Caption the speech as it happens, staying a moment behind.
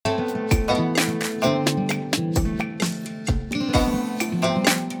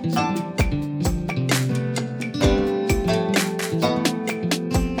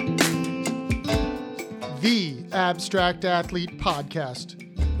Abstract Athlete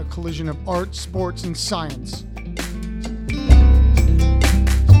Podcast, a collision of art, sports, and science.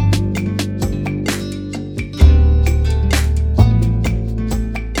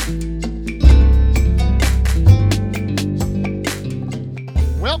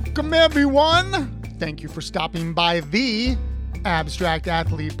 Welcome, everyone. Thank you for stopping by the Abstract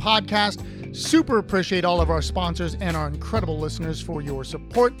Athlete Podcast. Super appreciate all of our sponsors and our incredible listeners for your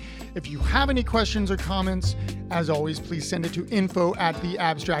support. If you have any questions or comments, as always, please send it to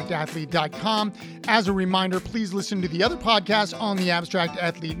info@theabstractathlete.com. As a reminder, please listen to the other podcasts on the Abstract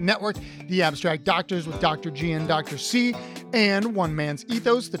Athlete Network, The Abstract Doctors with Dr. G and Dr. C, and One Man's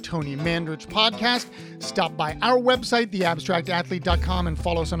Ethos, the Tony Mandrich podcast. Stop by our website, theabstractathlete.com, and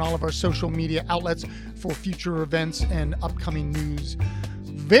follow us on all of our social media outlets for future events and upcoming news.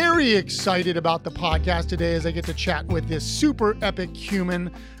 Very excited about the podcast today as I get to chat with this super epic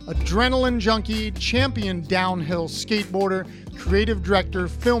human, adrenaline junkie, champion downhill skateboarder, creative director,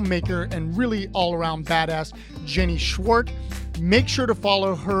 filmmaker, and really all-around badass, Jenny Schauerte. Make sure to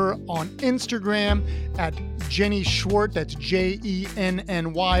follow her on Instagram at Jenny Schauerte. That's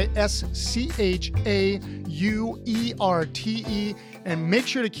JennySchauerte. And make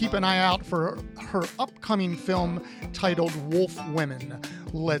sure to keep an eye out for her upcoming film titled Wolf Women.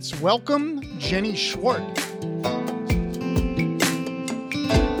 Let's welcome Jenny Schauerte.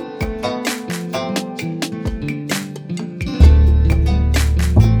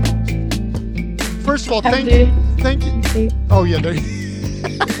 First of all, thank you. Oh yeah, there.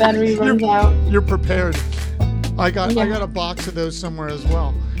 Battery runs out. You're prepared. I got a box of those somewhere as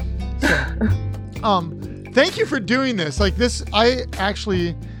well. So, thank you for doing this. Like this, I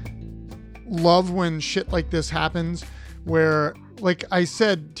actually love when shit like this happens. Where, like I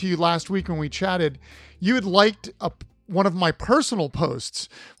said to you last week when we chatted, you had liked one of my personal posts,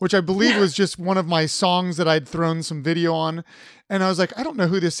 which I believe was just one of my songs that I'd thrown some video on. And I was like, I don't know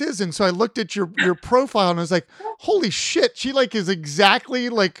who this is. And so I looked at your profile and I was like, holy shit, she like is exactly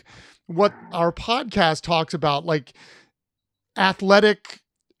like what our podcast talks about, like athletic,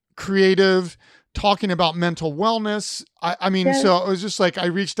 creative, talking about mental wellness. I mean, So it was just like, I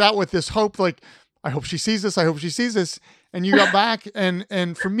reached out with this hope, like, I hope she sees this. I hope she sees this. And you got back.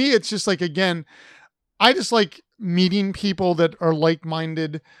 And for me, it's just like, again, I just like meeting people that are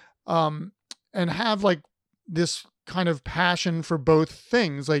like-minded, and have like this kind of passion for both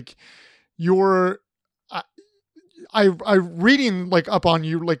things. Like I reading like up on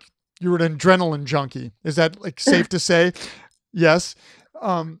you, like you're an adrenaline junkie. Is that like safe to say? Yes.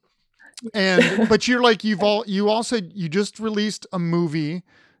 But you're like, you just released a movie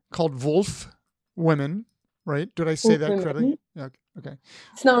called Wolf Women, right? Did I say that correctly? Yeah. Okay.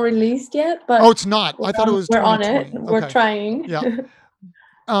 It's not released yet, but it's not. I thought it was. We're on it. We're trying. Yeah.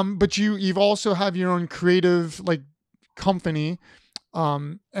 But you've also have your own creative like company,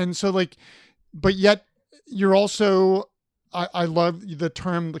 and so like, but yet you're also. I love the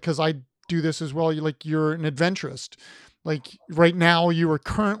term because I do this as well. You're an adventurist. Like right now, you are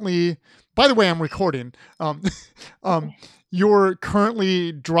currently. By the way, I'm recording. You're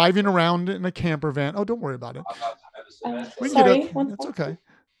currently driving around in a camper van. Oh, don't worry about it. Sorry. That's okay.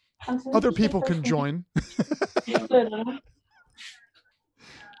 Other people can join.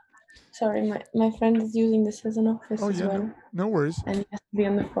 Sorry, my friend is using this as an office as well. No worries. And he has to be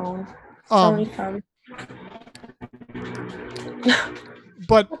on the phone. Sorry.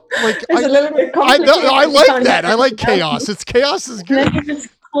 But like, it's a little bit complicated. I like that. I like chaos. Chaos is good. Let me just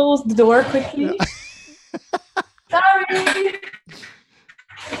close the door quickly. Yeah. Sorry.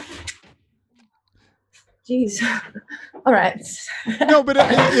 Jeez. All right. No, but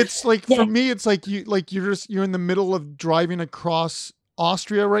it's like for me, it's like you're in the middle of driving across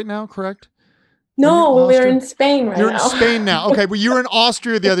Austria right now, correct? No, we're in Spain right now. You're in Spain now. Okay, but you were in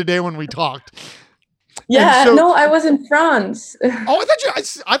Austria the other day when we talked. Yeah, no, I was in France. Oh,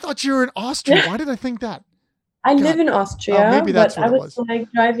 I thought you were in Austria. Why did I think that? I live in Austria, maybe that's but I was like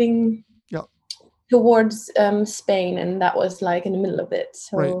driving towards Spain, and that was like in the middle of it.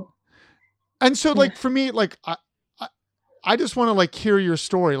 So, right. And so, like for me, like I just want to like hear your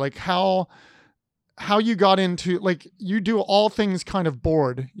story, like how you got into, like you do all things kind of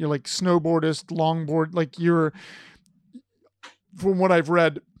board. You're like snowboardist, longboard, like you're, from what I've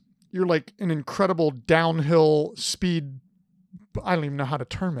read, you're like an incredible downhill speed. I don't even know how to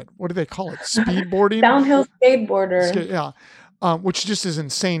term it. What do they call it? Speedboarding? Downhill skateboarder. Which just is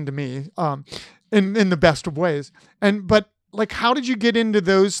insane to me, in the best of ways. But like, how did you get into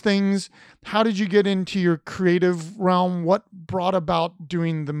those things? How did you get into your creative realm? What brought about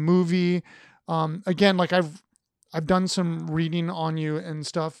doing the movie? Again, like I've done some reading on you and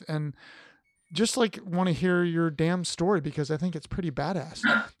stuff, and just like want to hear your damn story because I think it's pretty badass.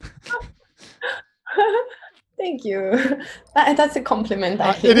 Thank you. That's a compliment,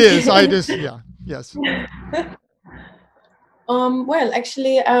 I think. It is. Yes. Well,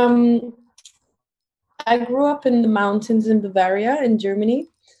 actually, I grew up in the mountains in Bavaria, in Germany,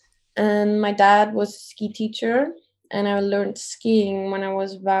 and my dad was a ski teacher, and I learned skiing when I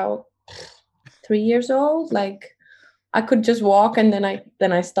was about 3 years old. Like, I could just walk, and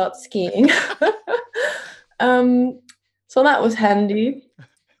then I start skiing. So that was handy,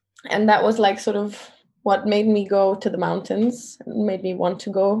 and that was like sort of what made me go to the mountains, made me want to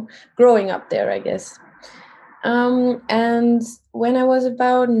go growing up there, I guess. And when I was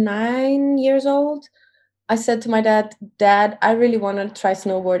about 9 years old, I said to my dad, Dad, I really want to try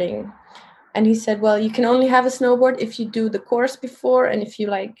snowboarding. And he said, well, you can only have a snowboard if you do the course before and if you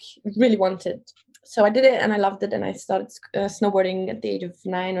like really want it. So I did it and I loved it. And I started snowboarding at the age of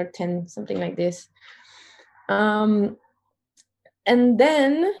 9 or 10, something like this. And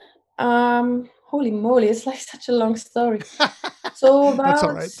then, holy moly, it's like such a long story. So about, that's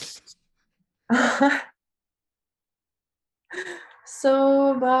all right.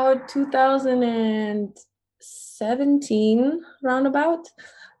 So about 2017, roundabout,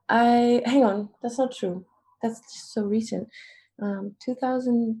 hang on, that's not true. That's just so recent.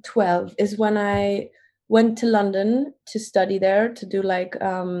 2012 is when I went to London to study there to do like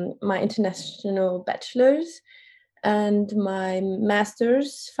my international bachelor's and my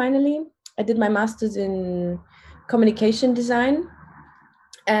master's finally. I did my master's in communication design.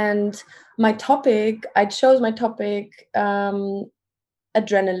 And my topic, I chose my topic adrenaline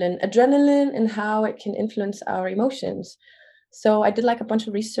and how it can influence our emotions. So I did like a bunch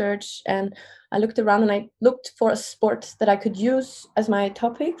of research and I looked around and I looked for a sport that I could use as my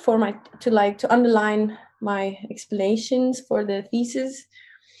topic to underline my explanations for the thesis.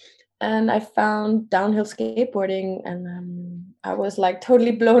 And I found downhill skateboarding and I was like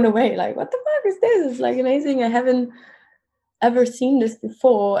totally blown away. Like, what the fuck is this? It's like amazing. I haven't ever seen this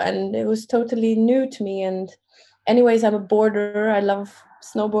before and it was totally new to me. And anyways, I'm a boarder. I love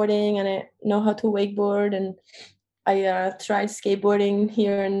snowboarding and I know how to wakeboard, and I tried skateboarding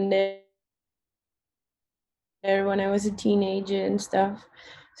here and there when I was a teenager and stuff.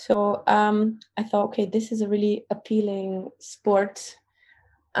 So I thought, okay, this is a really appealing sport.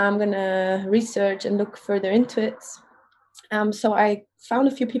 I'm gonna research and look further into it. So I found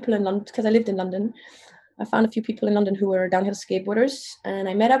a few people in London because I lived in London. I found a few people in London who were downhill skateboarders, and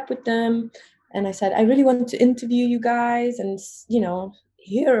I met up with them. And I said, I really want to interview you guys and,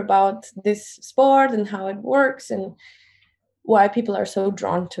 hear about this sport and how it works and why people are so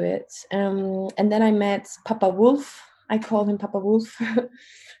drawn to it. And then I met Papa Wolf. I call him Papa Wolf.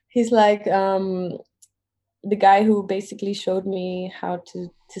 He's like the guy who basically showed me how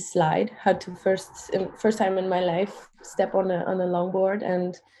to slide, how to first time in my life step on a longboard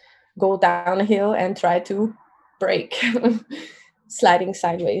and go down a hill and try to break sliding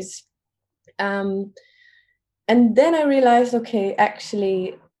sideways. And then I realized, okay,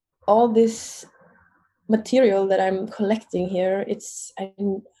 actually all this material that I'm collecting here, I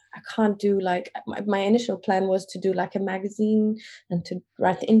can't do like my initial plan was to do like a magazine and to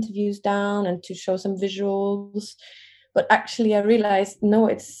write the interviews down and to show some visuals. But actually I realized, no,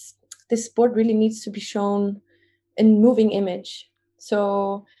 this sport really needs to be shown in moving image.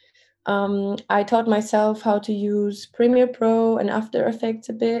 So I taught myself how to use Premiere Pro and After Effects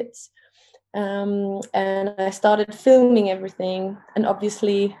a bit. And I started filming everything. And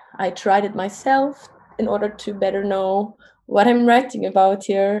obviously, I tried it myself in order to better know what I'm writing about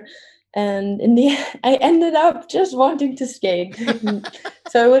here. And in the end, I ended up just wanting to skate.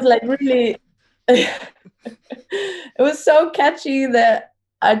 So it was like really, it was so catchy that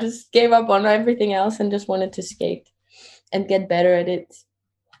I just gave up on everything else and just wanted to skate and get better at it.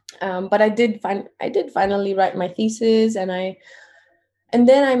 But I did finally write my thesis, and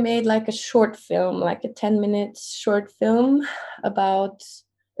then I made like a short film, like a 10-minute short film about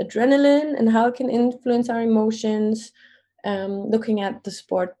adrenaline and how it can influence our emotions, looking at the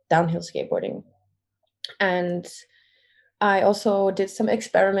sport downhill skateboarding. And I also did some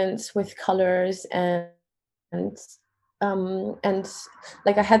experiments with colors and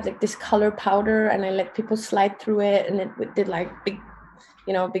like I had like this color powder and I let people slide through it and it did like big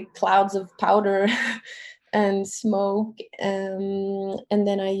clouds of powder and smoke. And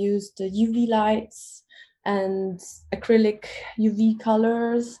then I used the UV lights and acrylic UV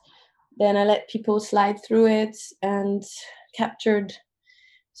colors. Then I let people slide through it and captured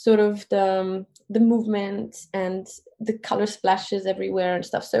sort of the movement and the color splashes everywhere and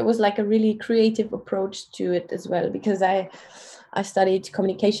stuff. So it was like a really creative approach to it as well, because I I studied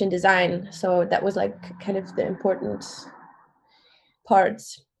communication design, so that was like kind of the important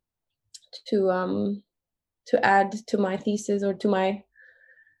parts to add to my thesis or to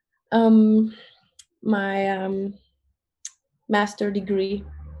um my master degree.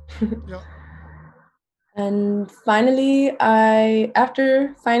 Yeah. And finally,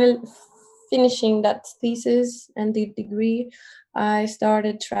 after finishing that thesis and the degree, I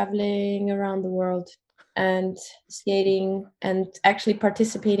started traveling around the world and skating and actually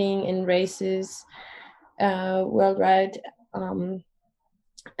participating in races worldwide.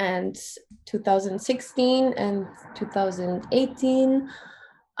 And 2016 and 2018,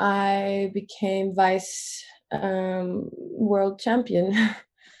 I became vice world champion.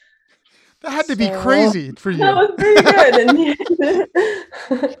 That had to be So crazy for that you. was pretty good in the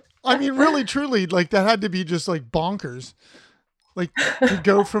end. I mean, really, truly, like that had to be just like bonkers. Like to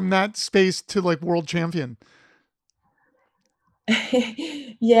go from that space to like world champion.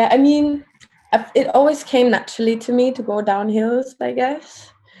 Yeah, I mean, it always came naturally to me to go down hills, I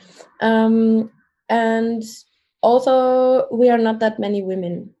guess. And also, we are not that many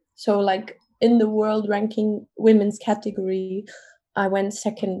women. So, like in the world ranking women's category, I went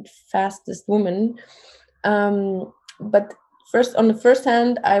second fastest woman. But first, on the first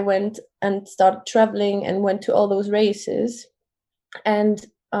hand, I went and started traveling and went to all those races, and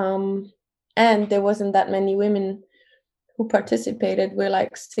um, and there wasn't that many women who participated. We're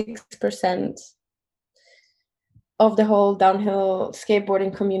like 6% of the whole downhill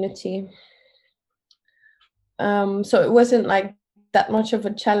skateboarding community. So it wasn't like that much of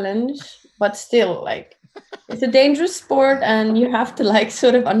a challenge, but still, like it's a dangerous sport, and you have to like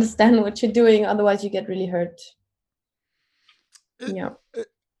sort of understand what you're doing, otherwise you get really hurt. It, Yeah.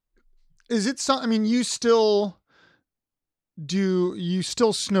 is it something? I mean, you still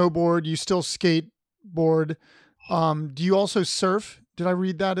snowboard, you still skateboard. Do you also surf? Did I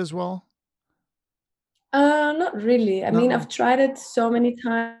read that as well? Not really. I Not mean, really. I've tried it so many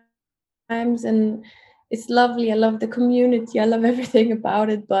times, and it's lovely. I love the community. I love everything about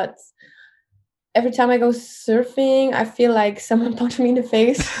it. But every time I go surfing, I feel like someone punched me in the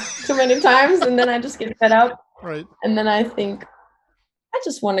face too many times, and then I just get fed up. Right. And then I think I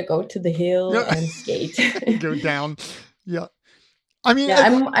just want to go to the hill Yeah. and skate. Go down. Yeah. I mean, Yeah,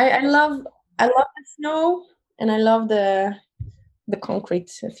 I love the snow, and I love the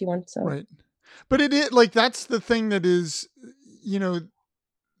concrete, if you want. So right. But it is like that's the thing that is, you know,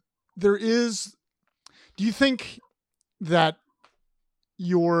 there is. Do you think that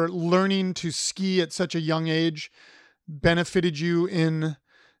your learning to ski at such a young age benefited you in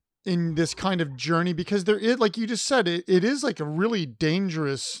this kind of journey? Because there is, like you just said, it is like a really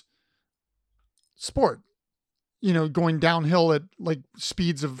dangerous sport, you know, going downhill at like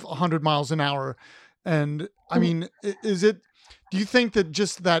speeds of 100 miles an hour. And I mean, is it, do you think that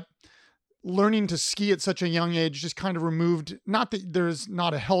just that learning to ski at such a young age just kind of removed, not that there's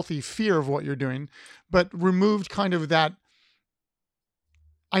not a healthy fear of what you're doing, but removed kind of that,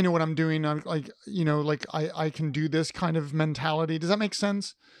 I know what I'm doing, I'm like, you know, like I can do this kind of mentality? Does that make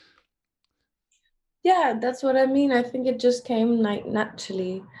sense? yeah, that's what I mean. I think it just came like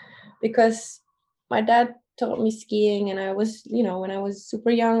naturally because my dad taught me skiing, and I was, when I was super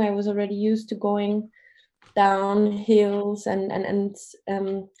young, I was already used to going down hills, and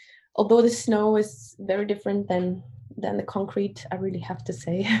although the snow is very different than the concrete, I really have to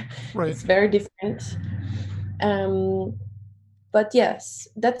say, Right. it's very different. Um, but yes,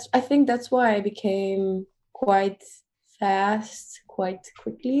 I think that's why I became quite fast quite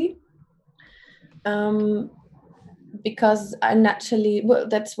quickly. Um, because I naturally, well,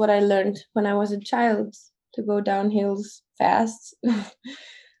 that's what I learned when I was a child, to go down hills fast.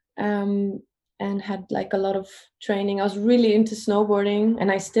 um, and had like a lot of training. I was really into snowboarding,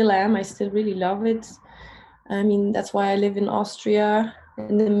 and I still am. I still really love it. I mean, that's why I live in Austria,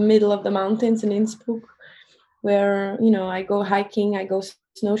 in the middle of the mountains in Innsbruck, where I go hiking, I go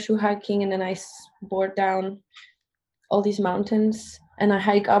snowshoe hiking, and then I board down all these mountains, and I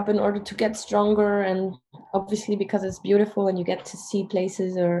hike up in order to get stronger, and obviously because it's beautiful and you get to see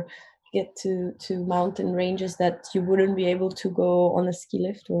places or get to mountain ranges that you wouldn't be able to go on a ski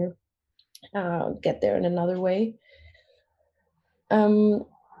lift or get there in another way. um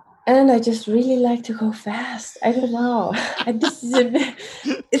and I just really like to go fast. I don't know. This is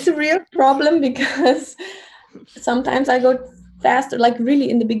it's a real problem because sometimes I go faster, like really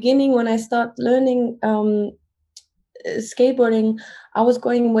in the beginning when I start learning skateboarding, I was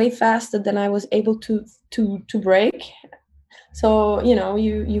going way faster than I was able to brake. So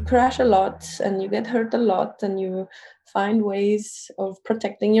you crash a lot and you get hurt a lot, and you find ways of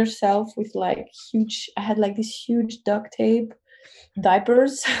protecting yourself with like huge. I had like this huge duct tape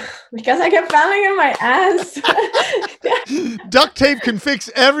diapers because I kept falling in my ass. Duct tape can fix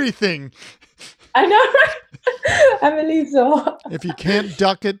everything. I know, right? I believe so. If you can't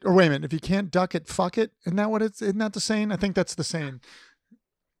duck it, or wait a minute, if you can't duck it, fuck it. Isn't that the saying? I think that's the saying.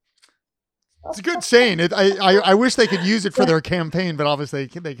 It's a good saying. I wish they could use it for their campaign, but obviously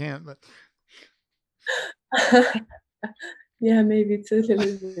they can't. But yeah, maybe it's a little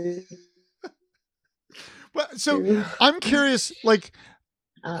bit. Well, so I'm curious, like,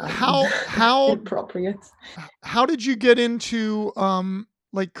 how appropriate. How did you get into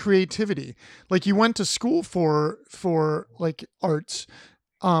like creativity? Like, you went to school for like arts.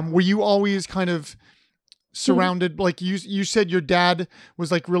 Were you always kind of surrounded, like you said your dad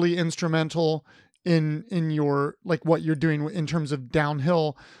was like really instrumental in your, like, what you're doing in terms of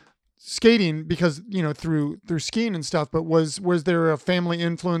downhill skating, because through skiing and stuff, but was there a family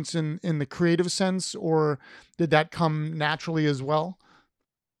influence in the creative sense, or did that come naturally as well?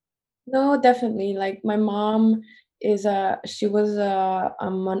 No, definitely. Like my mom she was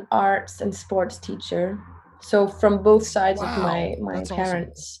an arts and sports teacher. So from both sides of Wow, my that's awesome.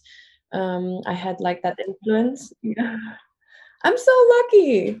 parents, I had like that influence. Yeah. I'm so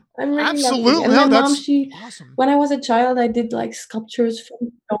lucky. I'm really lucky. Absolutely. And my No, mom, that's she, awesome. when I was a child, I did like sculptures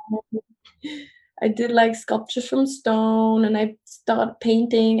from stone. I did like sculptures from stone, and I started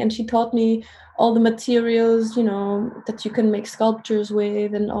painting, and she taught me all the materials, that you can make sculptures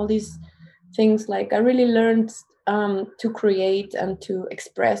with, and all these things. Like I really learned to create and to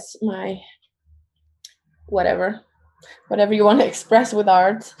express my whatever, whatever you want to express with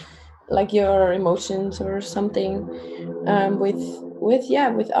art, like your emotions or something,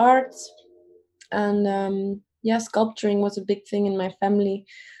 with art. And yeah, sculpturing was a big thing in my family.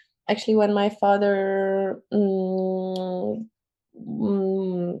 Actually, when my father mm,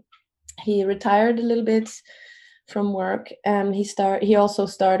 he retired a little bit from work, he also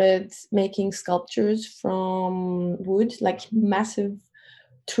started making sculptures from wood, like massive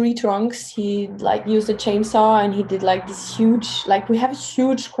tree trunks. He like used a chainsaw, and he did like this huge, like we have a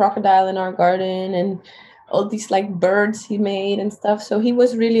huge crocodile in our garden, and all these like birds he made and stuff. So he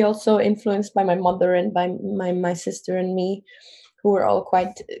was really also influenced by my mother and by my sister and me, who were all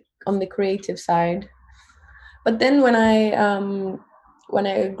quite on the creative side. But then when I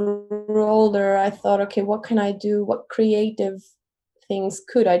grew older, I thought, okay, what can I do? What creative things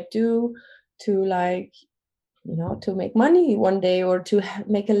could I do to, like, to make money one day, or to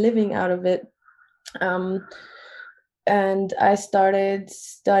make a living out of it? Um, and I started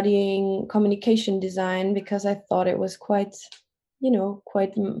studying communication design because I thought it was quite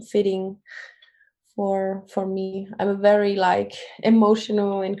fitting for me. I'm a very like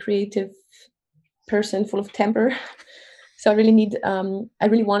emotional and creative person, full of temper. So I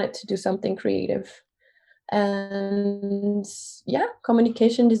really wanted to do something creative. And yeah,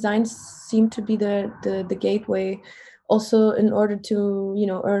 communication design seemed to be the gateway, also in order to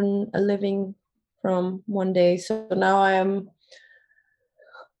earn a living from one day. So now I'm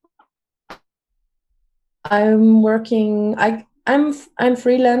working. I'm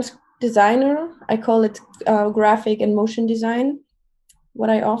freelance designer. I call it graphic and motion design,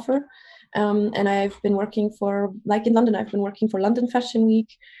 what I offer. And I've been working for, like in London, I've been working for London Fashion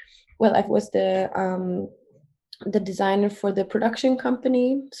Week. Well, I was the designer for the production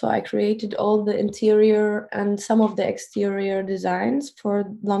company. So I created all the interior and some of the exterior designs for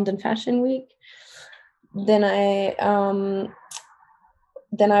London Fashion Week. Then I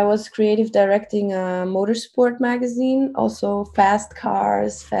was creative directing a motorsport magazine, also fast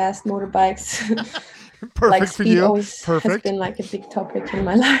cars, fast motorbikes. Like Perfect for speed you. always has Perfect. been like a big topic in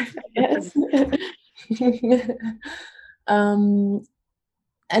my life, I guess. um,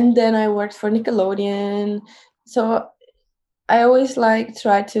 and then I worked for Nickelodeon. So I always like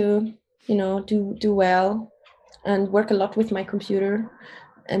try to, do well and work a lot with my computer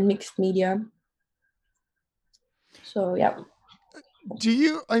and mixed media. So yeah. Do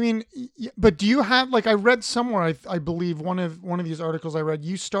you? I mean, but do you have, like, I read somewhere? I believe one of these articles I read.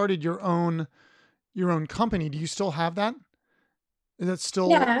 You started your own company. Do you still have that? Is that still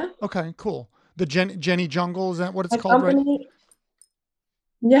Yeah, okay? Cool. The Jenny Jungle, is that what it's my called, right? company.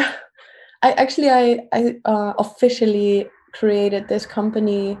 Yeah, I officially created this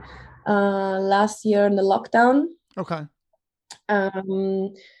company last year in the lockdown. Okay.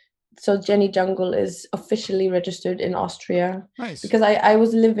 Um, so Jenny Jungle is officially registered in Austria, Nice. because I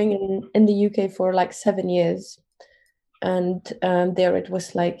was living in the UK for like 7 years, and there it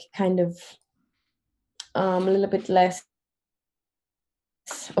was like kind of a little bit less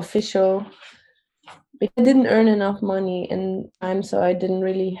official. I didn't earn enough money in time, so I didn't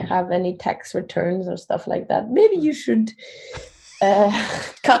really have any tax returns or stuff like that. Maybe you should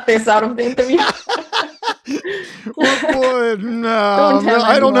cut this out of the interview. No,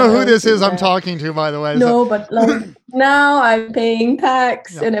 I don't know who this is I'm talking to, by the way. No, but like now I'm paying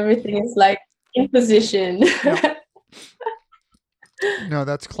tax and everything is like in position. No,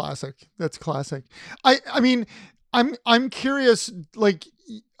 that's classic. That's classic. I mean, I'm curious. Like,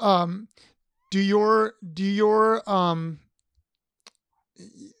 do your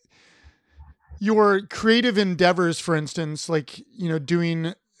your creative endeavors, for instance, like, you know,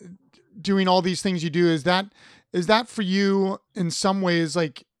 doing all these things you do, is that for you in some ways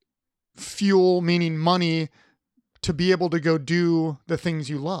like fuel, meaning money, to be able to go do the things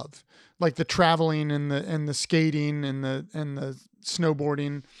you love, like the traveling and the skating and the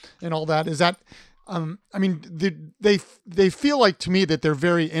snowboarding and all that? Is that I mean, they feel like to me that they're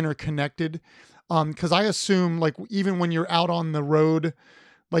very interconnected, because I assume like even when you're out on the road,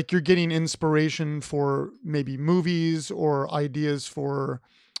 like you're getting inspiration for maybe movies or ideas for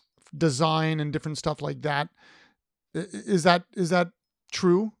design and different stuff like that. Is that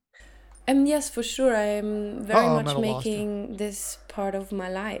true? Yes, for sure. I'm very much making this part of my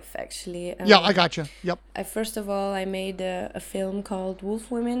life, actually. Yeah, I gotcha. Yep. First of all, I made a film called Wolf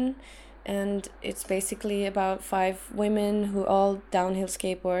Women, and it's basically about 5 women who all downhill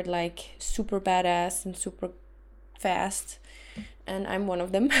skateboard like super badass and super fast, and I'm one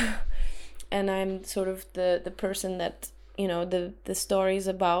of them. And I'm sort of the person that, you know, the story is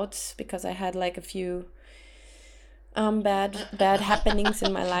about, because I had like a few bad happenings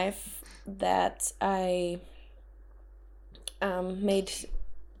in my life that I made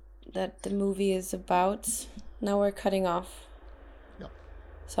that the movie is about. Now we're cutting off. Yeah.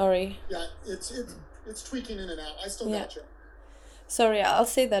 Sorry. Yeah, it's tweaking in and out. I still got you. Sorry, I'll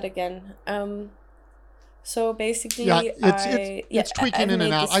say that again. So basically, it's tweaking in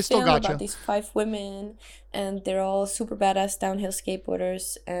and out. I still got you. About these 5 women, and they're all super badass downhill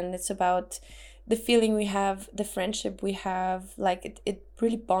skateboarders, and it's about the feeling we have, the friendship we have. Like it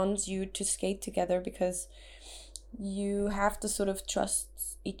really bonds you to skate together, because you have to sort of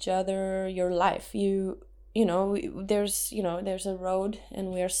trust each other, your life. You know, there's a road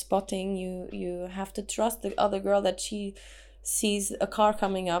and we are spotting. You have to trust the other girl that she sees a car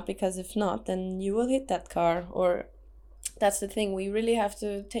coming up, because if not, then you will hit that car. Or that's the thing, we really have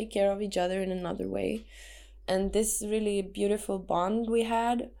to take care of each other in another way. And this really beautiful bond we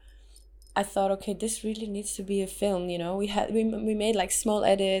had, I thought, okay, this really needs to be a film. You know, we made like small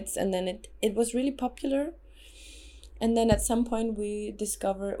edits, and then it was really popular. And then at some point we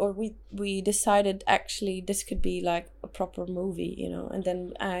discovered, or we decided, actually this could be like a proper movie, you know. And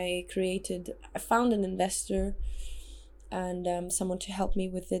then I found an investor and someone to help me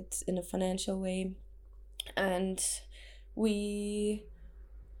with it in a financial way. And we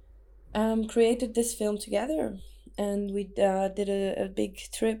created this film together. And we did a big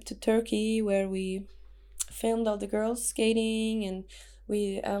trip to Turkey, where we filmed all the girls skating, and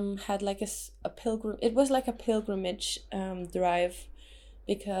we had like a pilgrim. It was like a pilgrimage drive,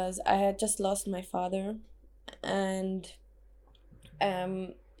 because I had just lost my father, and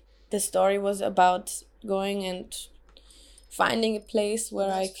the story was about going and finding a place where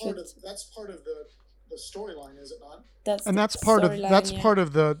that's part of the storyline, is it not? That's part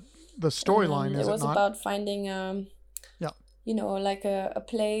of the storyline, is it not? It was about finding you know, like a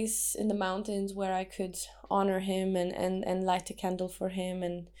place in the mountains where I could honor him and light a candle for him,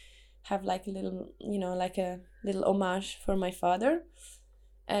 and have like a little, you know, like a little homage for my father.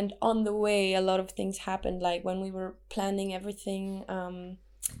 And on the way, a lot of things happened. Like when we were planning everything,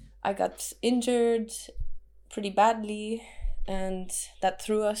 I got injured pretty badly, and that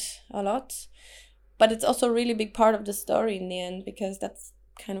threw us a lot. But it's also a really big part of the story in the end, because that's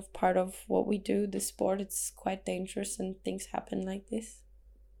kind of part of what we do, the sport. It's quite dangerous and things happen like this.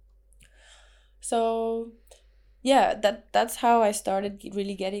 So yeah, that's how I started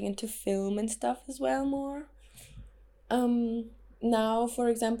really getting into film and stuff as well more. Now, for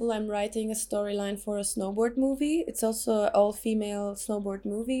example, I'm writing a storyline for a snowboard movie. It's also an all-female snowboard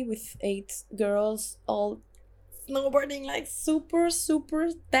movie with 8 girls all snowboarding like super, super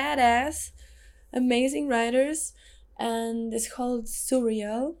badass, amazing riders. And it's called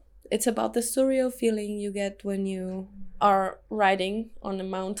Surreal. It's about the surreal feeling you get when you are riding on a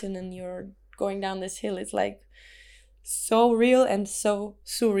mountain and you're going down this hill. It's like so real and so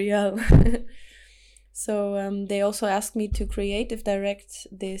surreal. So they also asked me to creative direct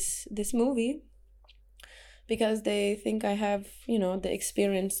this movie, because they think I have, you know, the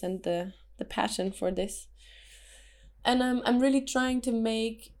experience and the passion for this. And I'm really trying to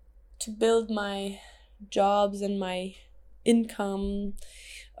build my jobs and my income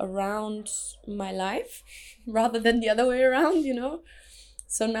around my life rather than the other way around, you know.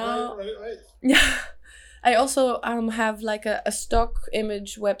 So now, Right. yeah, I also have like a stock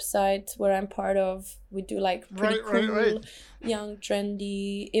image website where I'm part of. We do like pretty cool, young,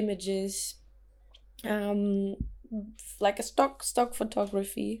 trendy images, um, like a stock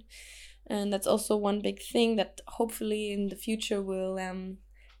photography, and that's also one big thing that hopefully in the future will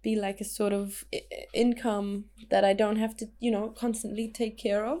be like a sort of income that I don't have to, you know, constantly take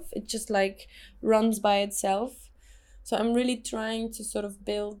care of. It just like runs by itself. So I'm really trying to sort of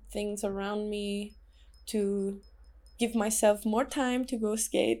build things around me to give myself more time to go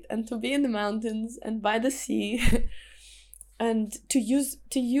skate and to be in the mountains and by the sea and to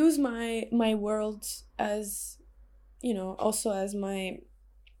use my world as, you know, also as my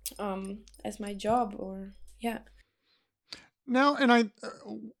job, or yeah. Now, and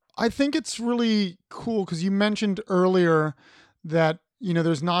I think it's really cool because you mentioned earlier that, you know,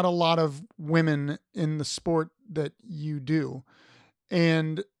 there's not a lot of women in the sport that you do.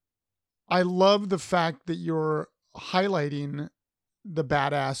 And I love the fact that you're highlighting the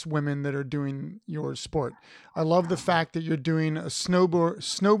badass women that are doing your sport. I love the fact that you're doing a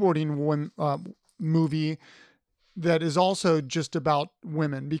snowboarding movie that is also just about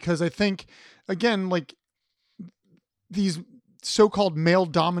women, because I think, again, like these so-called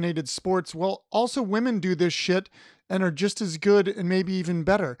male-dominated sports, well, also women do this shit and are just as good and maybe even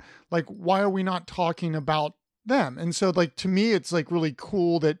better. Like, why are we not talking about them? And so, like, to me, it's like really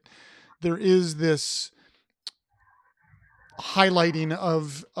cool that there is this highlighting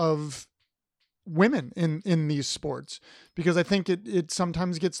of women in these sports, because I think it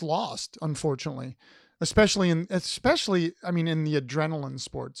sometimes gets lost, unfortunately, especially I mean in the adrenaline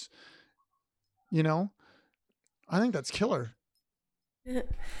sports, you know. I think that's killer.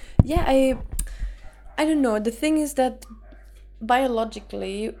 Yeah, I don't know. The thing is that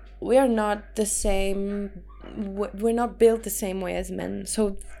biologically we are not the same. We're not built the same way as men,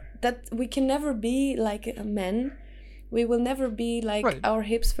 so that we can never be like a men. We will never be like Right. our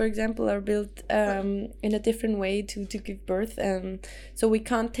hips, for example, are built in a different way to give birth, so we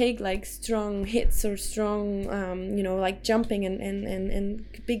can't take like strong hits or strong you know, like jumping and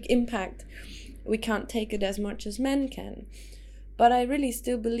big impact. We can't take it as much as men can. But I really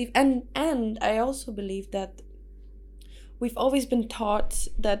still believe, and I also believe that we've always been taught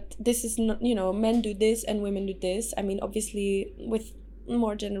that this is not, you know, men do this and women do this. I mean, obviously with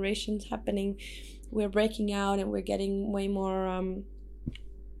more generations happening, we're breaking out and we're getting way more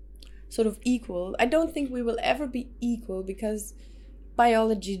sort of equal. I don't think we will ever be equal because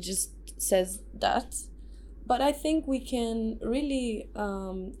biology just says that, but I think we can really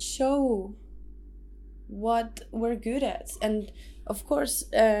show what we're good at. And of course,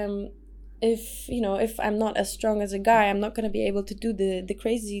 if, you know, if I'm not as strong as a guy, I'm not going to be able to do the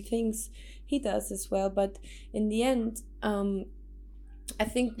crazy things he does as well. But in the end, I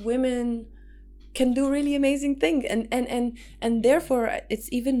think women can do really amazing things, and therefore it's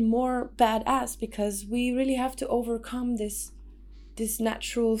even more badass because we really have to overcome this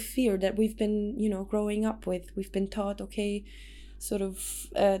natural fear that we've been, you know, growing up with. We've been taught, okay, sort of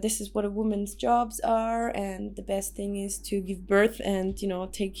this is what a woman's jobs are, and the best thing is to give birth and, you know,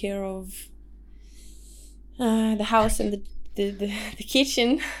 take care of the house and the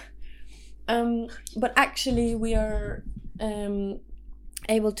kitchen. But actually we are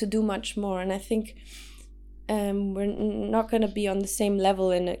able to do much more, and I think we're not going to be on the same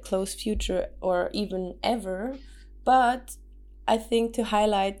level in a close future or even ever, but I think to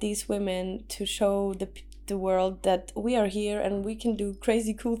highlight these women, to show the world that we are here and we can do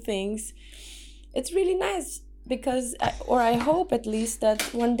crazy cool things, it's really nice. Because I hope at least that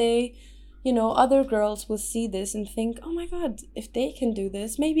one day, you know, other girls will see this and think, oh my god, if they can do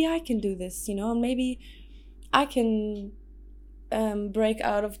this, maybe I can do this, you know, and maybe I can break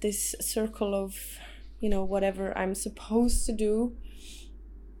out of this circle of, you know, whatever I'm supposed to do,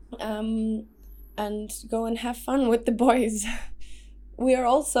 and go and have fun with the boys. We are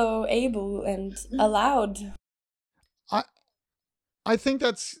also able and allowed. I think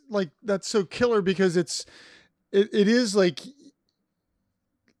that's so killer, because it is like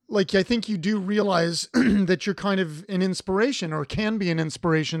I think you do realize that you're kind of an inspiration, or can be an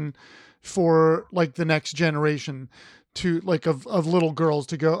inspiration for like the next generation, to like of little girls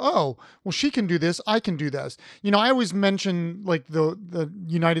to go, oh, well, she can do this, I can do this. You know, I always mention like the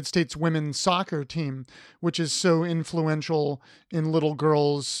United States women's soccer team, which is so influential in little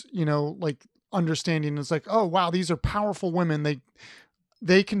girls, you know, like understanding. It's like, oh wow, these are powerful women.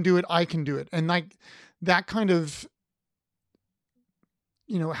 They can do it, I can do it. And like that kind of,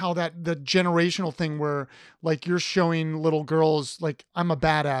 you know, how that the generational thing where like you're showing little girls like I'm a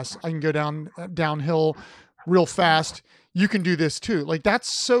badass, I can go downhill real fast, you can do this too. Like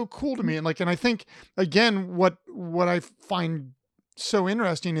that's so cool to me. And like, and I think again what I find so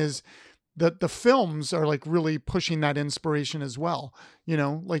interesting is that the films are like really pushing that inspiration as well, you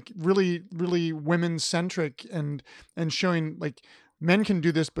know, like really women centric and showing like men can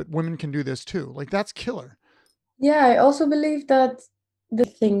do this but women can do this too. Like that's killer. Yeah, I also believe that the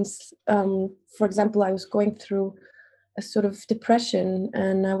things, for example, I was going through a sort of depression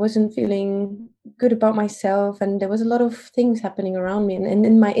and I wasn't feeling good about myself, and there was a lot of things happening around me, and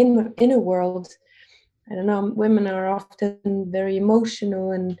in my inner world, I don't know, women are often very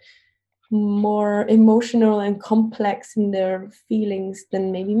emotional and more emotional and complex in their feelings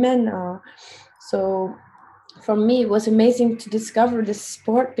than maybe men are. So for me, it was amazing to discover this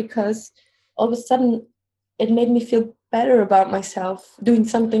sport because all of a sudden it made me feel better about myself doing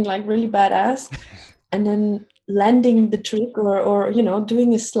something like really badass and then landing the trick or you know,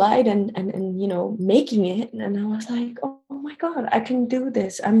 doing a slide and you know, making it. And I was like, oh my God, I can do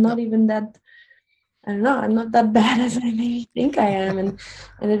this. I'm not even that, I don't know, I'm not that bad as I maybe think I am. And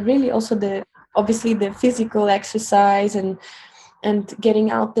it really also obviously the physical exercise and getting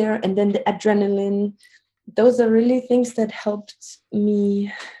out there, and then the adrenaline, those are really things that helped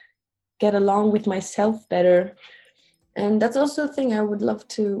me get along with myself better. And that's also a thing I would love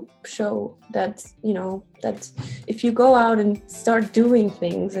to show, that, you know, that if you go out and start doing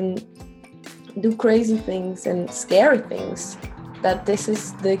things and do crazy things and scary things, that this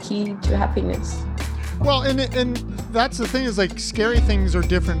is the key to happiness. Well, and that's the thing, is like scary things are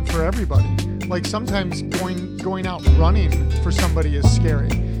different for everybody. Like sometimes going out running for somebody is scary.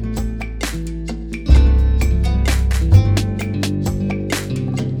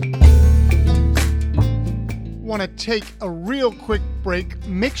 Want to take a real quick break.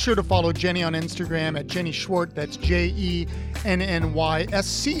 Make sure to follow Jenny on Instagram at Jenny Schauerte. That's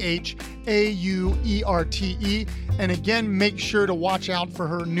JennySchauerte. And again, make sure to watch out for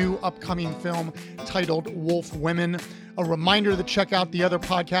her new upcoming film titled Wolf Women. A reminder to check out the other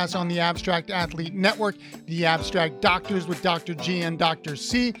podcasts on the Abstract Athlete Network, The Abstract Doctors with Dr. G and Dr.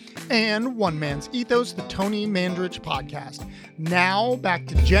 C, and One Man's Ethos, the Tony Mandrich podcast. Now back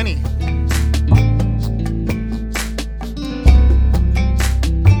to Jenny.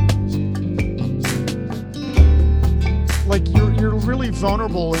 Like you're really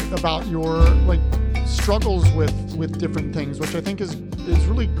vulnerable about your like struggles with different things, which I think is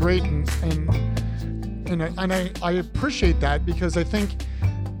really great, and I appreciate that, because I think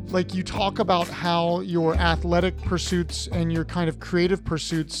like you talk about how your athletic pursuits and your kind of creative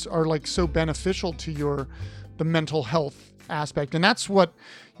pursuits are like so beneficial to the mental health aspect, and that's what,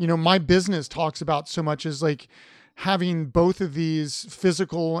 you know, my business talks about so much, is like having both of these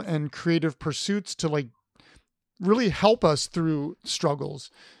physical and creative pursuits to like really help us through struggles.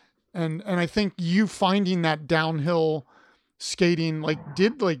 And I think you finding that downhill skating like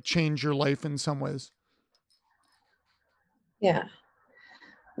did like change your life in some ways. Yeah.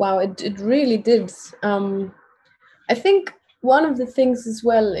 Wow, it really did. I think one of the things as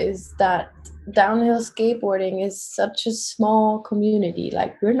well is that downhill skateboarding is such a small community.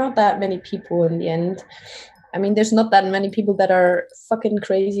 Like we're not that many people in the end. I mean, there's not that many people that are fucking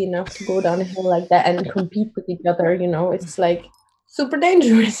crazy enough to go downhill like that and compete with each other, you know. It's like super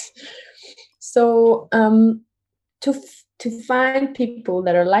dangerous. So to find people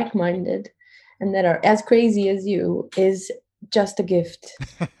that are like-minded and that are as crazy as you is just a gift,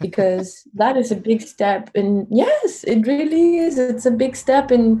 because that is a big step in, yes, it really is. It's a big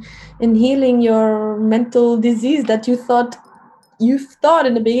step in healing your mental disease that you thought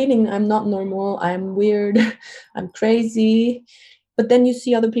in the beginning, I'm not normal, I'm weird, I'm crazy. But then you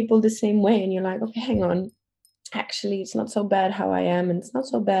see other people the same way and you're like, okay, hang on, actually it's not so bad how I am, and it's not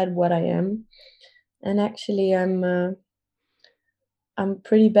so bad what I am, and actually I'm a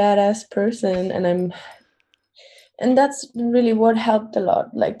pretty badass person, and that's really what helped a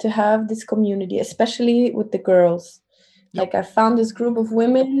lot, like to have this community, especially with the girls. Like I found this group of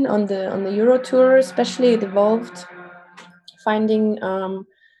women on the Euro tour, especially. It evolved finding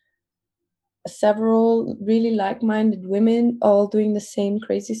several really like-minded women all doing the same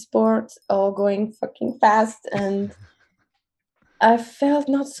crazy sports, all going fucking fast, and I felt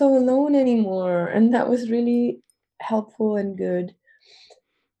not so alone anymore, and that was really helpful and good.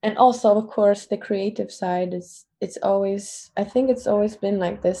 And also, of course, the creative side is, it's always, I think it's always been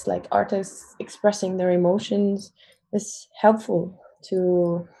like this, like artists expressing their emotions is helpful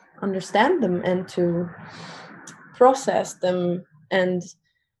to understand them and to process them. And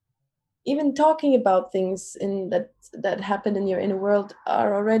even talking about things in that happen in your inner world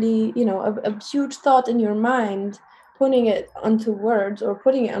are already, you know, a huge thought in your mind. Putting it onto words or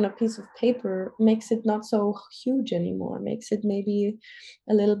putting it on a piece of paper makes it not so huge anymore, makes it maybe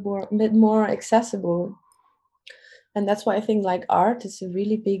a little more bit more accessible. And that's why I think like art is a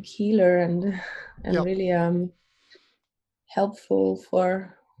really big healer and Yep. really helpful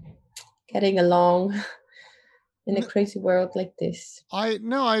for getting along in a N- crazy world like this. I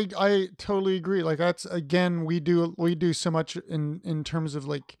no, I totally agree. Like that's again, we do so much in terms of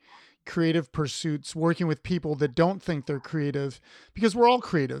like creative pursuits, working with people that don't think they're creative, because we're all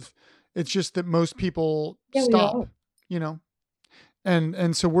creative. It's just that most people Yeah, we stop, are. you know.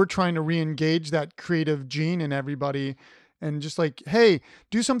 And so we're trying to re-engage that creative gene in everybody, and just like, hey,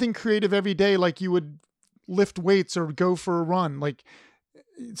 do something creative every day, like you would lift weights or go for a run. Like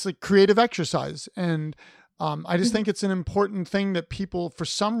it's like creative exercise. And I just think it's an important thing that people, for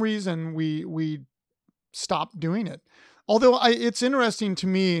some reason, we stop doing it. Although it's interesting to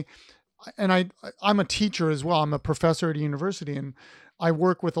me, and I'm a teacher as well. I'm a professor at a university, and I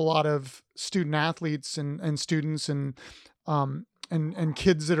work with a lot of student athletes and students and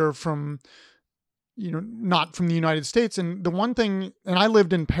kids that are from, not from the United States. And the one thing, and I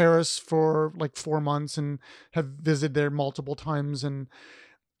lived in Paris for like 4 months and have visited there multiple times, and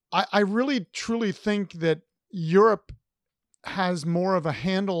I really truly think that Europe has more of a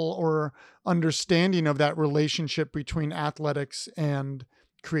handle or understanding of that relationship between athletics and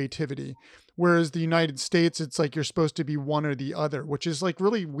creativity. Whereas the United States, it's like you're supposed to be one or the other, which is like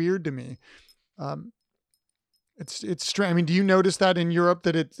really weird to me. Um, it's strange. I mean, do you notice that in Europe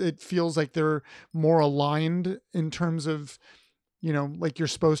that it feels like they're more aligned in terms of, like you're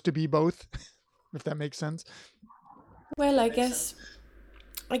supposed to be both, if that makes sense? Well, I guess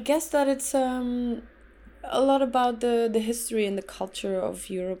that it's a lot about the history and the culture of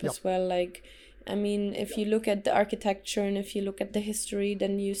Europe Yep. as well. Like, I mean, if you look at the architecture and if you look at the history,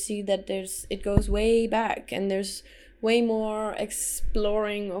 then you see that it goes way back, and there's way more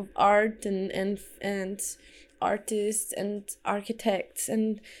exploring of art and artists and architects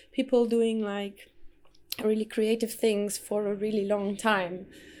and people doing like really creative things for a really long time.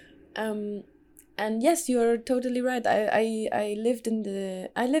 Um, and yes, you're totally right. I lived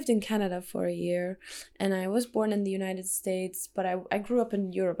in Canada for a year, and I was born in the United States, but I grew up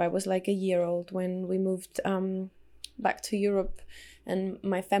in Europe. I was like a year old when we moved back to Europe, and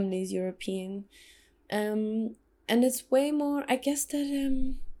my family's European. Um, and it's way more. I guess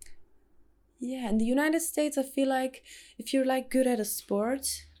that yeah, in the United States, I feel like if you're like good at a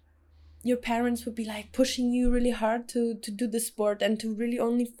sport, your parents would be like pushing you really hard to do the sport and to really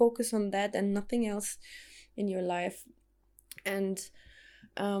only focus on that and nothing else in your life. And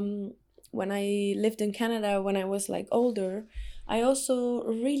um, when I lived in Canada, when I was like older, I also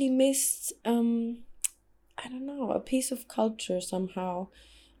really missed I don't know, a piece of culture somehow,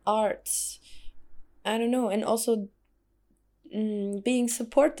 arts. I don't know, and also being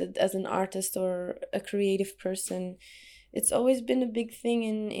supported as an artist or a creative person. It's always been a big thing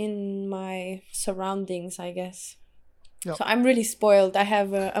in my surroundings, I guess. Yep. So I'm really spoiled. I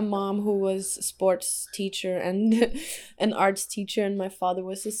have a mom who was a sports teacher and an arts teacher, and my father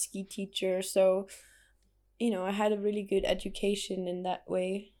was a ski teacher. So, I had a really good education in that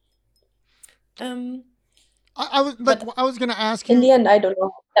way. Um, I was like, but I was gonna ask In you. the end, I don't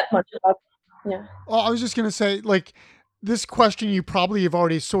know that much about. Yeah. Well, I was just gonna say, like, this question you probably have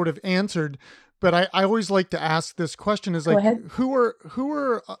already sort of answered, but I always like to ask this question: is Go like, ahead. who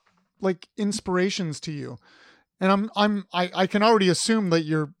are like inspirations to you? And I can already assume that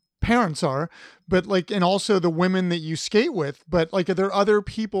your parents are, but like, and also the women that you skate with. But like, are there other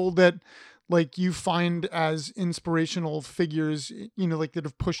people that like you find as inspirational figures, like that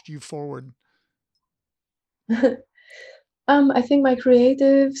have pushed you forward? I think my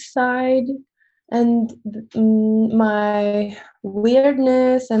creative side and my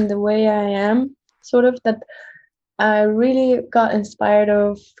weirdness and the way I am, sort of that I really got inspired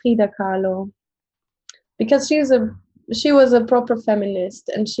of Frida Kahlo because she was a proper feminist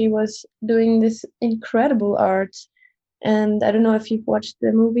and she was doing this incredible art. And I don't know if you've watched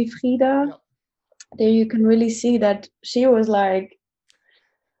the movie Frida. Yep. There you can really see that she was like,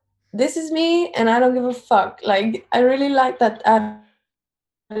 this is me and I don't give a fuck. Like I really like that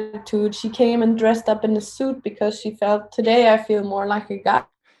attitude. She came and dressed up in a suit because she felt today I feel more like a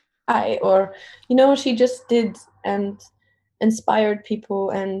guy, or she just did and inspired people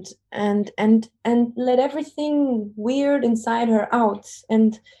and let everything weird inside her out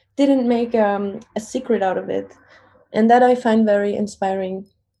and didn't make a secret out of it, and that I find very inspiring.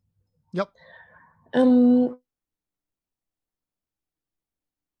 Yep. um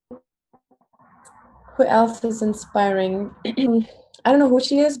who else is inspiring? I don't know who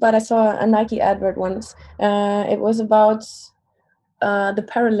she is, but I saw a Nike advert once. It was about the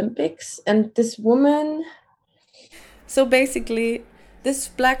Paralympics, and this woman. So basically, this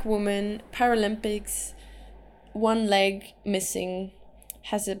black woman, Paralympics, one leg missing,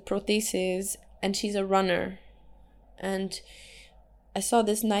 has a prosthesis, and she's a runner. And I saw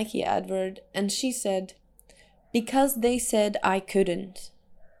this Nike advert, and she said, because they said I couldn't.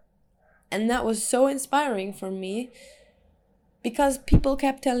 And that was so inspiring for me, because people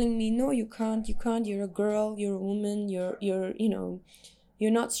kept telling me, no, you can't, you're a girl, you're a woman, you're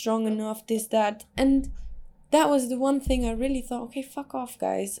you're not strong enough, this, that. And that was the one thing I really thought, okay, fuck off,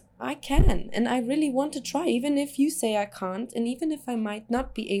 guys. I can, and I really want to try, even if you say I can't, and even if I might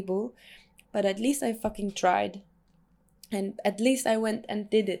not be able, but at least I fucking tried. And at least I went and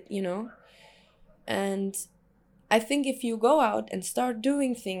did it, And I think if you go out and start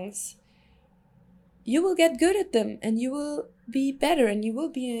doing things, you will get good at them, and you will be better, and you will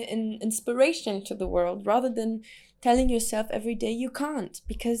be an inspiration to the world, rather than telling yourself every day you can't,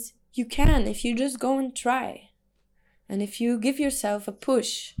 because you can if you just go and try. And if you give yourself a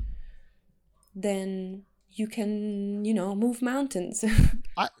push, then you can, move mountains.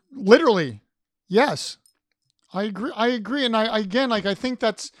 Literally, yes. I agree. And I think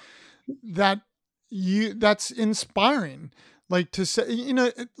that's inspiring. Like, to say,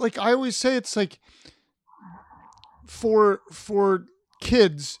 like I always say, it's like for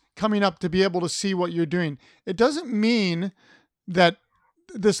kids coming up to be able to see what you're doing. It doesn't mean that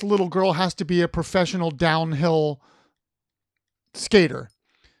this little girl has to be a professional downhill skater,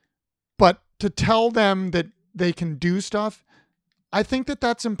 but to tell them that they can do stuff, I think that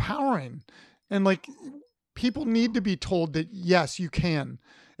that's empowering. And like, people need to be told that, yes, you can.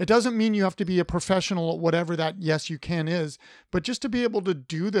 It doesn't mean you have to be a professional at whatever that yes, you can is, but just to be able to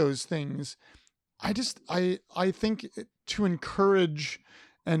do those things. I think to encourage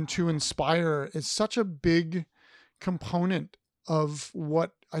and to inspire is such a big component of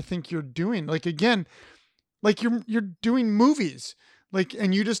what I think you're doing. Like, again, like you're doing movies, like,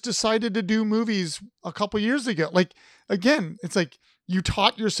 and you just decided to do movies a couple years ago. Like, again, it's like you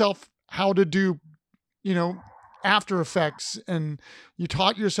taught yourself how to do, After Effects, and you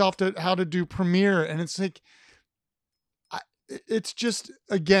taught yourself how to do Premiere. And it's like, it's just,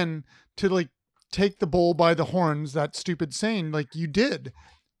 again, to like take the bull by the horns, that stupid saying, like you did.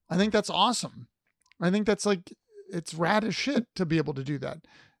 I think that's awesome. I think that's like, it's rad as shit to be able to do that.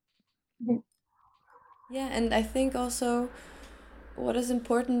 Yeah, and I think also what is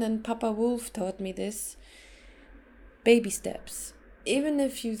important, and Papa Wolf taught me this, baby steps. Even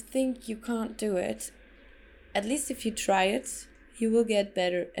if you think you can't do it, at least if you try it, you will get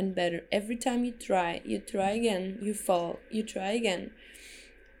better and better. Every time you try again, you fall, you try again.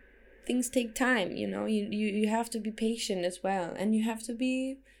 Things take time, you have to be patient as well, and you have to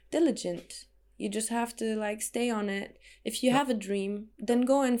be diligent. You just have to like stay on it. If you have a dream, then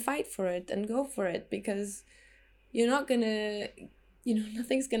go and fight for it and go for it, because you're not gonna,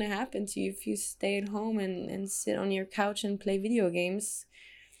 nothing's gonna happen to you if you stay at home and sit on your couch and play video games.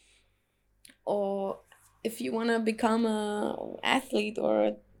 Or if you want to become an athlete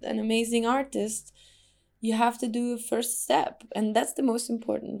or an amazing artist, you have to do a first step, and that's the most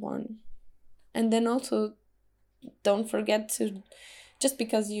important one. And then also, don't forget to, just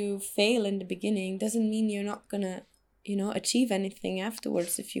because you fail in the beginning doesn't mean you're not gonna, achieve anything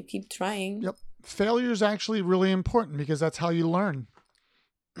afterwards if you keep trying. Yep. Failure is actually really important, because that's how you learn.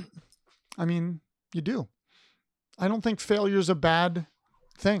 I mean, you do. I don't think failure is a bad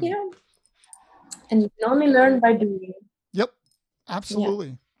thing. Yeah. And you can only learn by doing. Yep.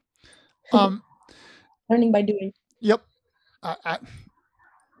 Absolutely. Yeah. Learning by doing. Yep.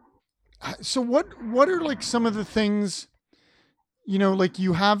 So what are like some of the things, like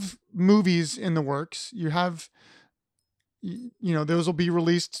you have movies in the works, you have, those will be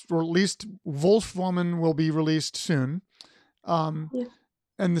released, or at least Wolfwoman will be released soon. Yeah.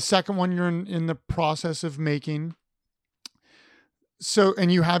 And the second one you're in the process of making. So,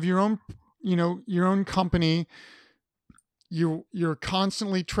 and you have your own, your own company. You're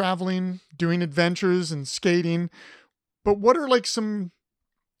constantly traveling, doing adventures and skating. But what are like some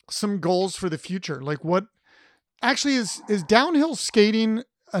goals for the future? Like, what actually is downhill skating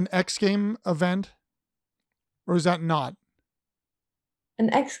an X Game event, or is that not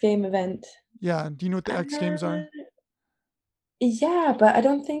an X Game event? Yeah. Do you know what the X Games are? Yeah, but I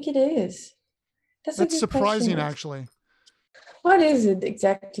don't think it is. That's surprising, actually. What is it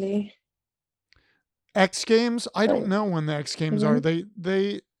exactly? X Games? I don't know when the X Games are.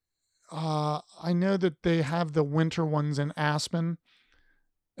 They I know that they have the winter ones in Aspen.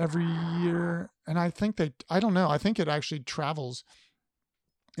 every year, and I think I don't know, I think it actually travels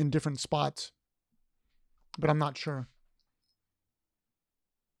in different spots, but I'm not sure.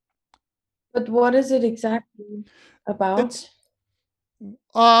 But what is it exactly about?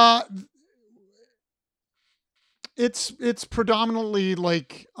 Uh it's predominantly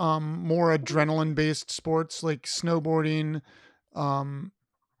like more adrenaline based sports like snowboarding, um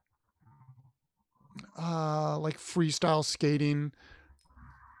like freestyle skating.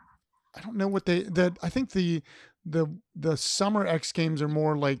 I don't know what I think the summer X Games are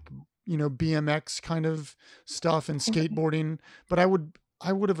more like, BMX kind of stuff and skateboarding, but I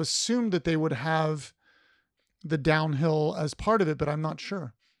would have assumed that they would have the downhill as part of it, but I'm not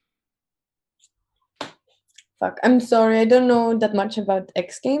sure. Fuck, I'm sorry, I don't know that much about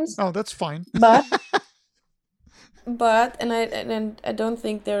X Games, Oh, that's fine. but I don't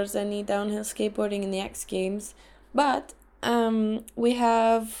think there's any downhill skateboarding in the X Games, but we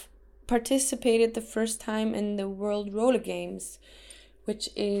have participated the first time in the World Roller Games, which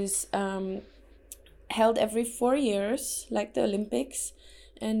is held every 4 years, like the Olympics,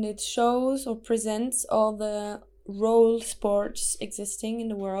 and it shows or presents all the roll sports existing in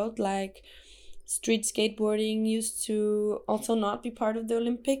the world, like street skateboarding used to also not be part of the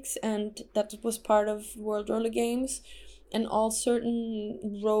Olympics, and that was part of World Roller Games, and all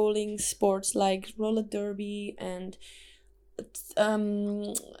certain rolling sports like roller derby and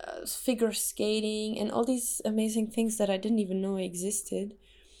figure skating and all these amazing things that I didn't even know existed.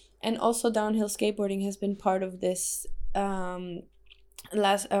 And also downhill skateboarding has been part of this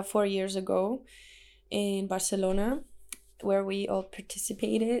last 4 years ago in Barcelona, where we all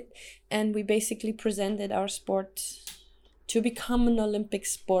participated, and we basically presented our sport to become an Olympic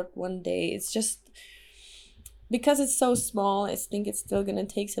sport one day. It's just because it's so small, I think it's still gonna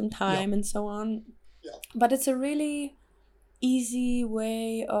take some time and so on. But it's a really easy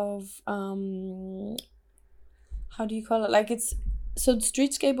way of how do you call it? Like it's so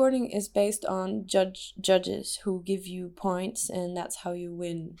street skateboarding is based on judges who give you points, and that's how you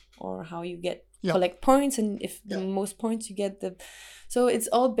win or how you get collect points, and if the most points you get the so it's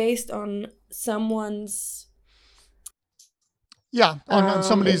all based on someone's on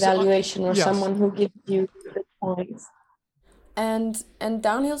somebody's evaluation or yes. someone who gives you the points. And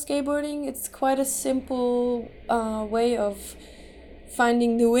downhill skateboarding, it's quite a simple way of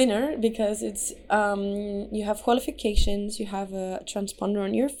finding the winner, because it's you have qualifications, you have a transponder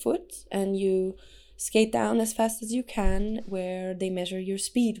on your foot, and you skate down as fast as you can, where they measure your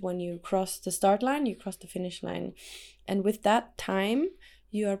speed when you cross the start line, you cross the finish line, and with that time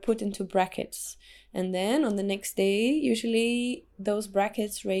you are put into brackets, and then on the next day usually those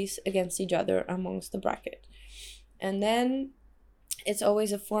brackets race against each other amongst the bracket, and then it's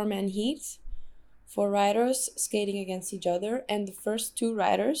always a 4-man heat, 4 riders skating against each other, and the first 2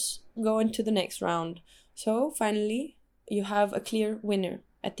 riders go into the next round. So finally, you have a clear winner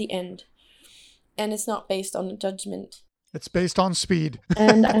at the end. And it's not based on judgment. It's based on speed.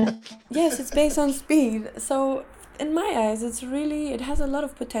 And yes, it's based on speed. So in my eyes, it has a lot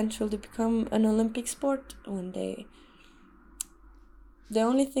of potential to become an Olympic sport one day. The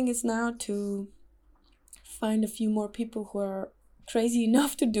only thing is now to find a few more people who are crazy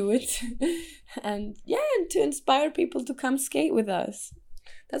enough to do it and to inspire people to come skate with us.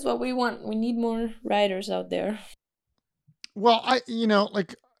 That's what we want. We need more riders out there. Well, I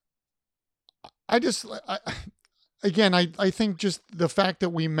think just the fact that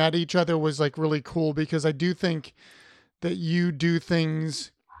we met each other was like really cool, because I do think that you do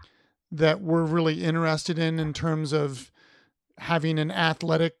things that we're really interested in terms of having an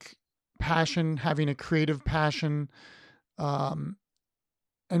athletic passion, having a creative passion,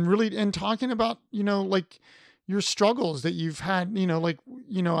 and really, and talking about, like your struggles that you've had, I know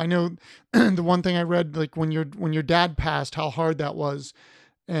the one thing I read, like when your dad passed, how hard that was,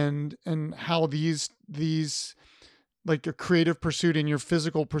 and how these like your creative pursuit and your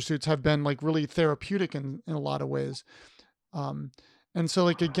physical pursuits have been like really therapeutic in a lot of ways. And so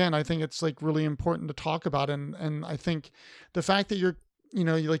like, again, I think it's like really important to talk about. And I think the fact that you're,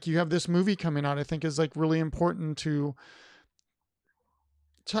 like you have this movie coming out, I think is like really important to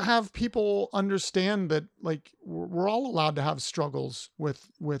have people understand that like we're all allowed to have struggles with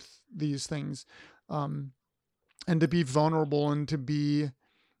these things, and to be vulnerable and to be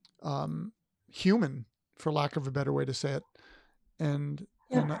human, for lack of a better way to say it. And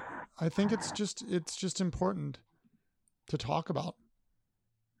I think it's just important to talk about.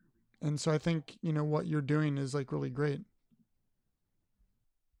 And so I think, what you're doing is like really great.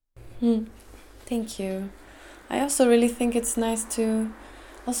 Thank you. I also really think it's nice to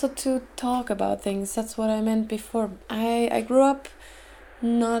talk about things. That's what I meant before. I grew up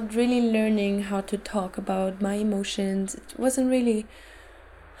not really learning how to talk about my emotions. It wasn't really,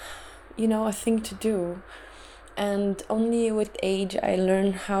 a thing to do. And only with age I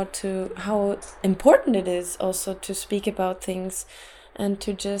learned how important it is also to speak about things and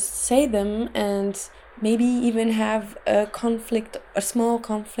to just say them, and maybe even have a small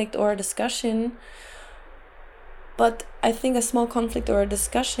conflict or a discussion. But I think a small conflict or a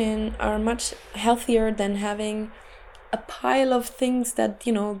discussion are much healthier than having a pile of things that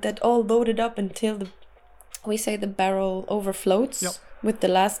that all loaded up until the barrel overflows. Yep. With the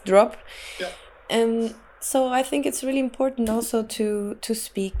last drop. Yep. And so I think it's really important also to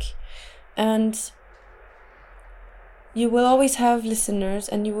speak, and you will always have listeners,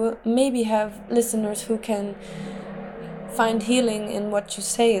 and you will maybe have listeners who can find healing in what you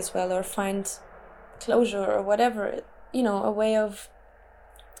say as well, or find closure or whatever, a way of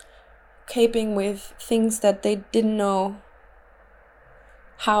coping with things that they didn't know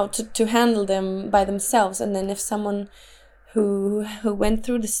how to handle them by themselves. And then if someone who went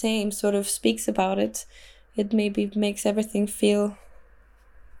through the same sort of speaks about it, it maybe makes everything feel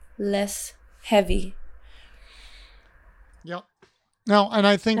less heavy. Yeah. No, and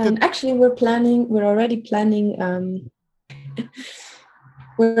I think that actually we're already planning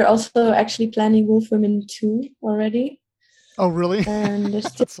we're also actually planning Wolf Women 2 already. Oh, really? And there's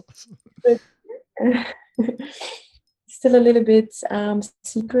still still a little bit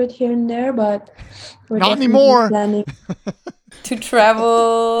secret here and there, but we're not definitely anymore. Planning to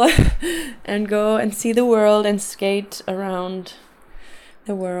travel and go and see the world and skate around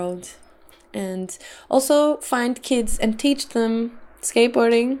the world, and also find kids and teach them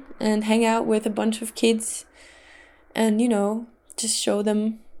skateboarding and hang out with a bunch of kids and just show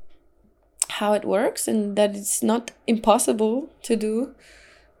them how it works and that it's not impossible to do.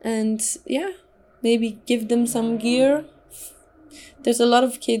 And maybe give them some gear. There's a lot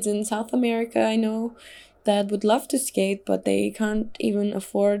of kids in South America I know that would love to skate, but they can't even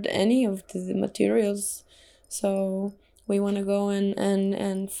afford any of the materials. So we want to go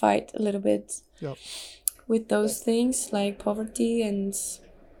and fight a little bit with those things like poverty, and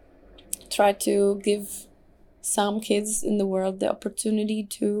try to give some kids in the world the opportunity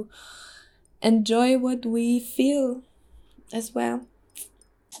to enjoy what we feel as well.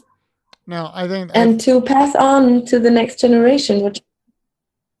 No, I think... And to pass on to the next generation, which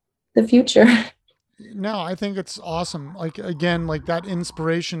the future. No, I think it's awesome. Like, again, like that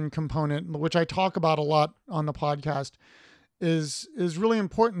inspiration component, which I talk about a lot on the podcast, is really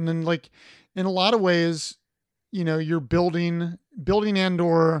important. And like, in a lot of ways, you're building and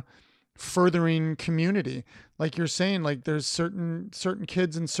or furthering community. Like you're saying, like there's certain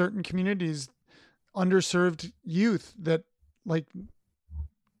kids in certain communities, underserved youth, that like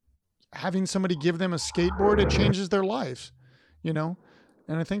having somebody give them a skateboard, it changes their lives, and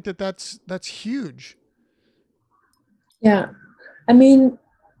I think that's huge. Yeah. I mean,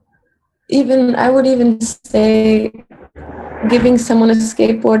 I would even say giving someone a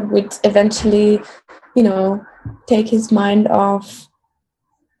skateboard would eventually, take his mind off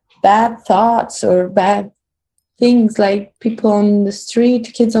bad thoughts or bad things, like people on the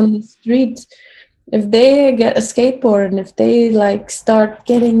street, kids on the street. If they get a skateboard and if they like start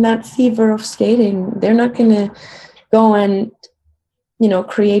getting that fever of skating, they're not going to go and,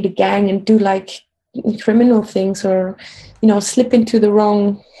 create a gang and do like criminal things, or slip into the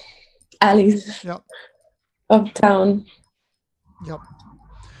wrong alleys of town. Yep.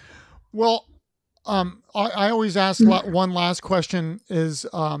 Well, I always ask one last question is,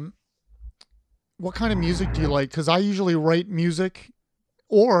 what kind of music do you like? Because I usually write music.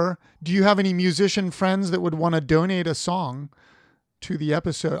 Or do you have any musician friends that would want to donate a song to the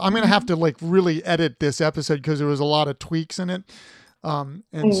episode? I'm going to have to like really edit this episode because there was a lot of tweaks in it.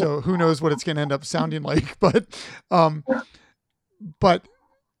 And so who knows what it's going to end up sounding like, but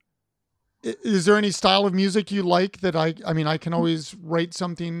is there any style of music you like that I can always write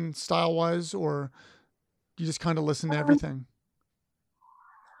something style wise, or you just kind of listen to everything?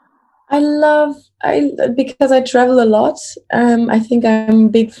 Because I travel a lot. I think I'm a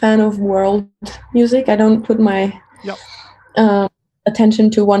big fan of world music. I don't put my attention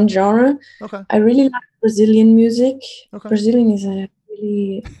to one genre. Okay. I really like Brazilian music. Okay. Brazilian is a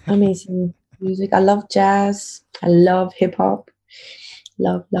really amazing music. I love jazz. I love hip hop.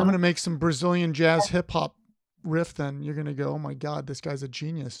 Love. I'm going to make some Brazilian jazz hip hop riff. Then you're going to go, oh my God, this guy's a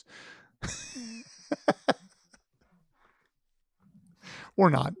genius. Or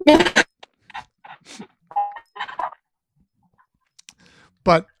not.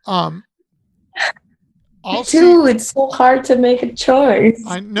 But it's so hard to make a choice.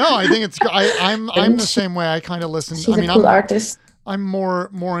 I know. I think it's. I'm the same way. I kind of listen. She's a cool artist. I'm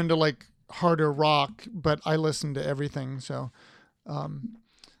more into like harder rock, but I listen to everything. So,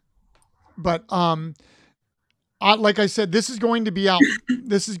 like I said, this is going to be out.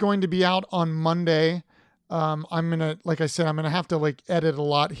 This is going to be out on Monday. I'm gonna have to like edit a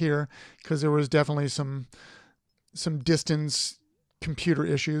lot here because there was definitely some distance computer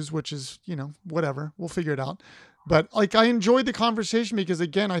issues, which is, whatever, we'll figure it out. But like, I enjoyed the conversation because,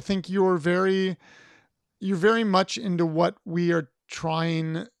 again, I think you're very much into what we are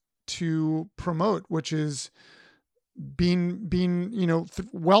trying to promote, which is being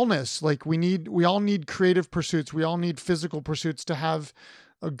wellness. Like we all need creative pursuits. We all need physical pursuits to have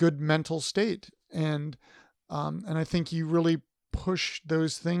a good mental state. And I think you really push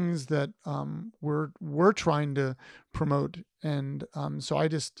those things that we're trying to promote. And so I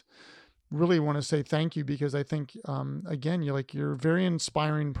just really want to say thank you, because I think again, you're a very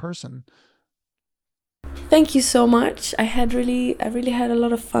inspiring person. Thank you so much. I really had a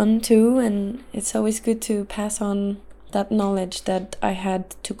lot of fun too, and it's always good to pass on that knowledge that I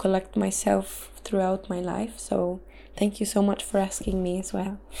had to collect myself throughout my life. So thank you so much for asking me as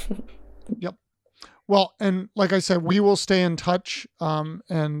well. Yep. Well, and like I said, we will stay in touch.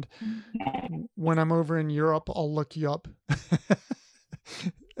 And when I'm over in Europe, I'll look you up.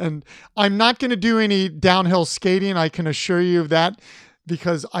 And I'm not going to do any downhill skating. I can assure you of that,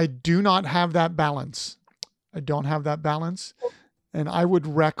 because I do not have that balance. I don't have that balance, and I would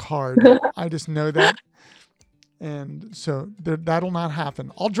wreck hard. I just know that. And so that'll not happen.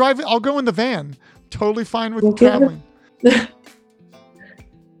 I'll drive it. I'll go in the van. Totally fine with traveling.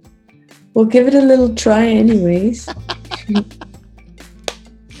 We'll give it a little try anyways.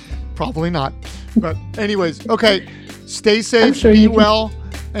 Probably not. But anyways, okay. Stay safe, sure be well,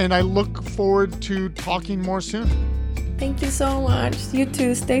 and I look forward to talking more soon. Thank you so much. You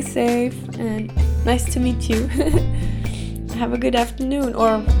too. Stay safe, and nice to meet you. Have a good afternoon.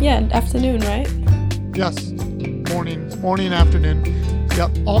 Afternoon, right? Yes. Morning, afternoon.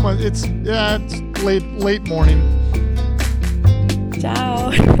 Yep. Almost. It's late morning. Ciao.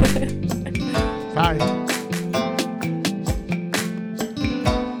 Bye.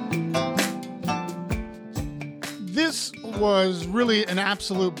 This was really an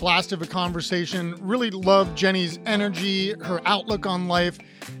absolute blast of a conversation. Really loved Jenny's energy, her outlook on life,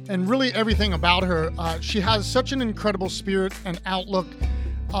 and really everything about her. She has such an incredible spirit and outlook.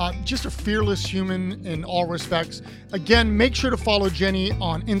 Just a fearless human in all respects. Again, make sure to follow Jenny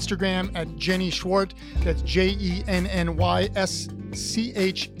on Instagram at Jenny Schauerte. That's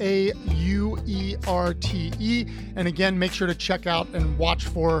JennySchauerte. And again, make sure to check out and watch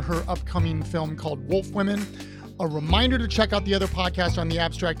for her upcoming film called Wolf Women. A reminder to check out the other podcasts on the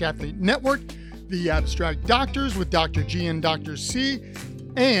Abstract Athlete Network, The Abstract Doctors with Dr. G and Dr. C,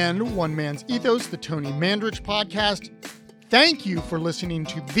 and One Man's Ethos, the Tony Mandrich podcast. Thank you for listening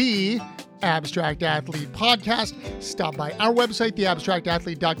to the Abstract Athlete Podcast. Stop by our website,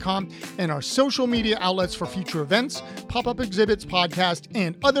 theabstractathlete.com, and our social media outlets for future events, pop-up exhibits, podcasts,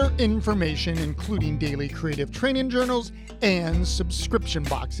 and other information, including daily creative training journals and subscription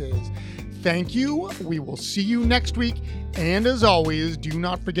boxes. Thank you. We will see you next week. And as always, do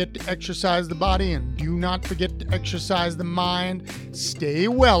not forget to exercise the body and do not forget to exercise the mind. Stay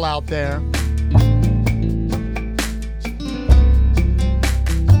well out there.